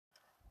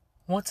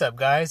What's up,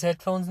 guys?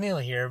 Headphones Neil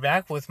here,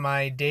 back with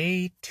my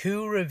day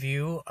 2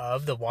 review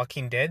of The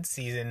Walking Dead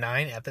Season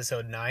 9,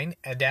 Episode 9,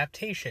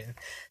 Adaptation.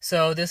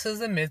 So this is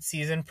the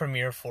mid-season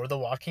premiere for The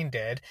Walking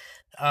Dead,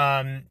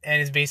 and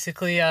it's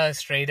basically a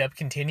straight-up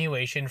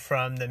continuation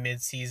from the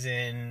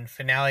mid-season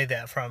finale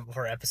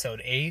for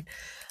Episode 8.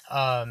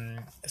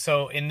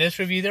 So in this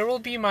review, there will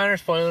be minor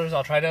spoilers.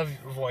 I'll try to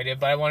avoid it,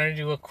 but I wanted to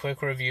do a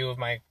quick review of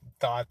my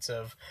thoughts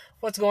of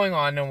what's going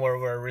on and where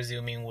we're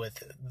resuming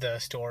with the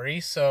story.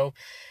 So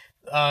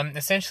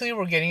essentially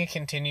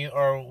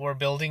we're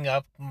building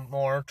up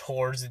more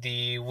towards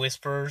the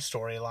Whisper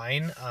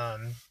storyline.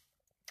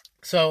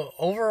 So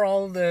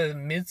overall, the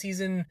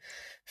mid-season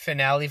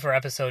finale for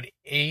episode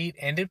 8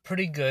 ended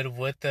pretty good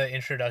with the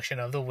introduction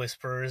of the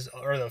Whispers,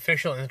 or the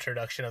official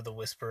introduction of the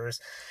Whispers,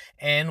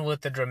 and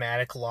with the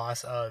dramatic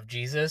loss of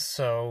Jesus.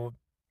 So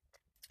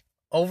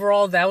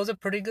overall, that was a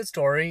pretty good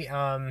story.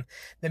 The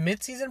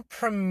mid-season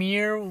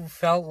premiere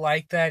felt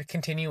like that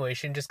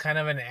continuation, just kind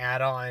of an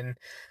add-on,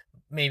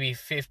 maybe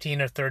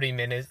 15 or 30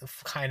 minutes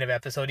kind of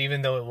episode,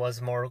 even though it was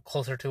more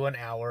closer to an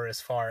hour, as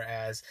far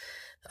as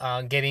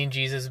getting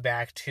Jesus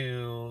back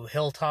to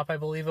Hilltop, I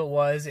believe it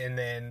was, and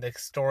then the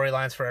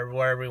storylines for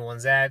where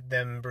everyone's at,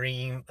 them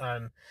bringing,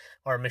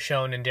 or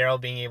Michonne and Daryl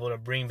being able to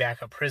bring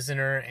back a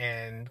prisoner,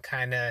 and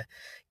kind of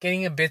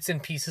getting a bits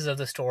and pieces of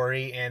the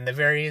story, and the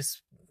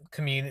various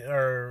community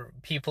or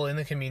people in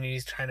the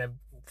communities trying to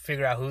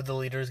figure out who the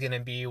leader is going to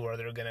be, where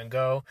they're going to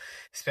go,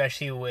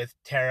 especially with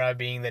Tara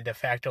being the de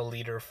facto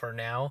leader for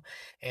now,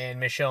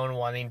 and Michonne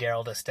wanting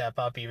Daryl to step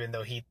up even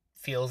though he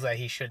feels that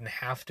he shouldn't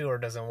have to or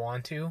doesn't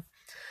want to.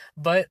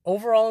 But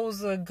overall, it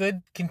was a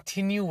good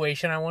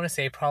continuation. I want to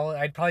say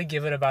I'd probably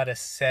give it about a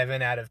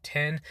 7 out of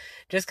 10,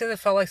 just because it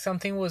felt like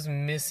something was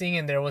missing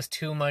and there was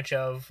too much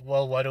of,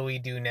 well, what do we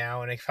do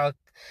now? And it felt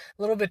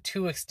a little bit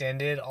too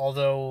extended,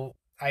 although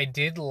I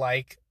did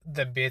like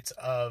the bits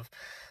of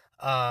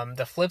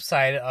the flip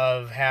side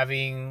of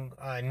having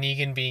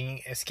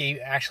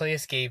Negan actually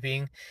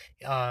escaping,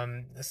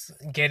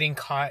 getting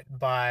caught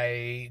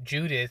by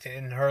Judith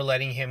and her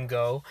letting him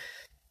go.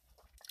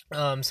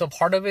 So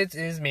part of it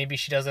is maybe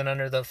she doesn't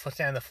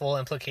understand the full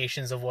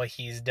implications of what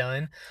he's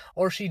done,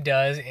 or she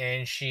does,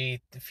 and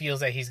she feels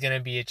that he's going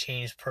to be a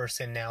changed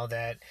person now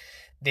that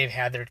they've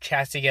had their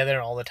chats together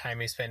and all the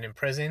time he spent in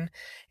prison.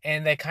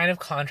 And they kind of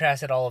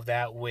contrasted all of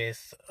that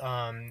with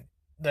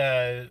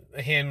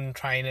him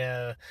trying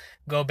to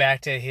go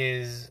back to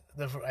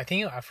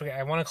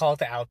I want to call it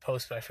the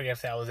outpost, but I forget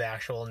if that was the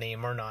actual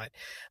name or not.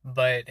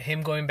 But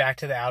him going back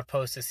to the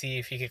outpost to see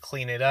if he could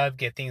clean it up,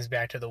 get things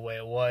back to the way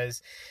it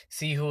was,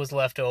 see who was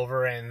left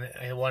over, and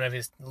one of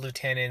his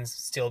lieutenants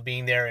still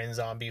being there in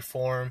zombie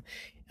form.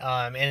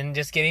 And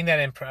just getting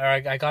that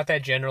I got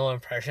that general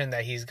impression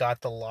that he's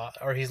lost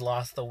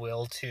the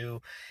will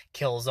to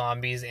kill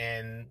zombies,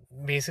 and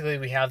basically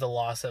we have the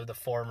loss of the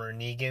former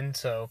Negan.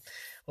 So,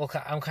 well,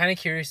 I'm kind of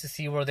curious to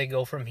see where they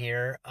go from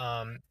here.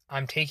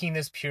 I'm taking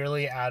this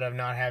purely out of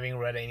not having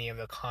read any of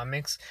the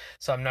comics,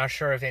 so I'm not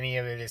sure if any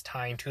of it is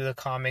tying to the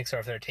comics or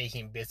if they're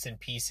taking bits and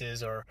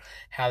pieces or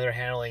how they're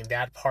handling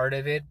that part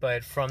of it.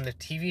 But from the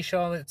TV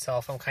show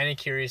itself, I'm kind of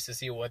curious to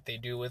see what they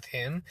do with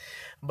him.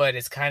 But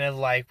it's kind of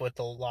like with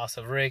the loss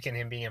of Rick and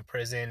him being in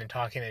prison and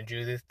talking to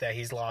Judith, that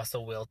he's lost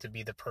the will to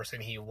be the person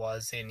he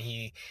was, and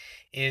he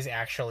is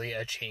actually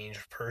a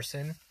changed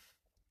person.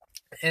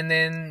 And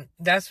then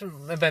that's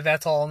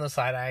all on the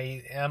side.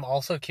 I am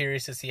also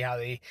curious to see how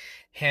they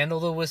handle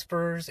the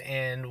Whispers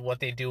and what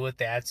they do with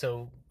that.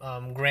 So,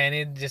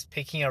 granted, just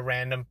picking a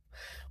random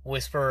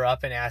Whisperer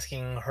up and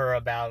asking her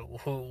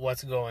about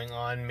what's going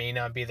on may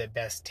not be the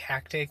best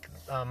tactic,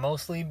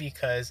 mostly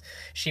because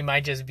she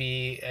might just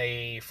be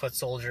a foot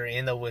soldier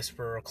in the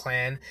Whisperer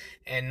clan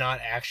and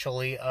not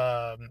actually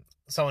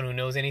someone who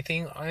knows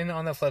anything. And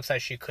on the flip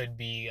side, she could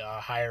be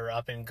higher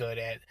up and good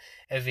at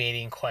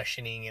evading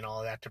questioning and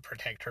all that to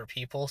protect her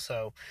people.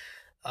 So,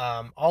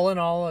 all in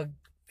all,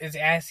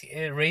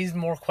 it raised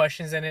more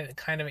questions than it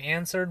kind of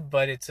answered,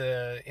 but it's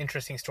a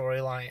interesting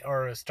storyline,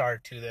 or a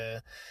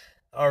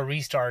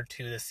restart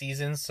to the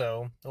season.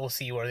 So we'll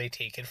see where they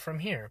take it from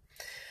here.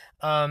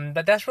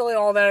 But that's really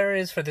all there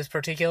is for this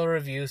particular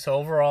review. So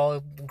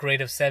overall, grade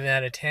of 7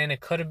 out of 10.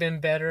 It could have been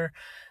better,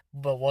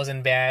 but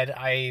wasn't bad.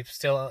 I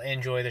still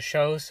enjoy the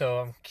show, so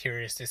I'm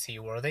curious to see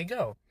where they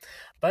go.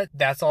 But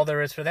that's all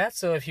there is for that.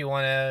 So if you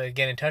want to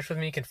get in touch with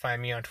me, you can find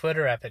me on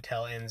Twitter at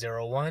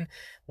PatelN01.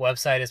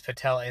 Website is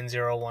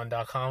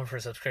PatelN01.com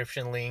for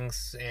subscription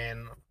links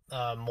and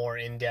more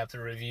in-depth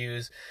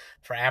reviews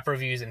for app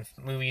reviews and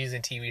movies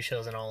and TV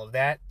shows and all of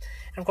that.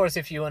 And of course,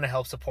 if you want to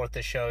help support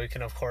the show, you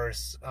can of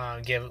course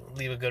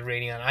leave a good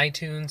rating on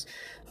iTunes,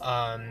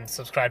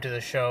 subscribe to the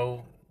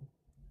show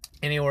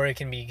anywhere it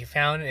can be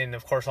found, and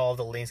of course all of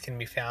the links can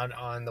be found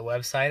on the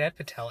website at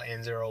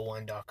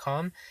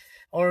PatelN01.com.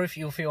 Or if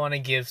you want to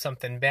give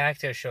something back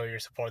to show your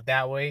support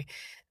that way,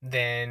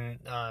 then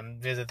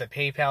visit the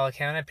PayPal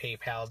account at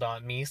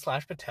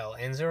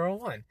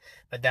paypal.me/PatelN01.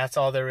 But that's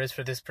all there is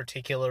for this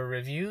particular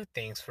review.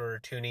 Thanks for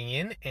tuning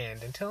in,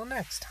 and until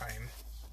next time.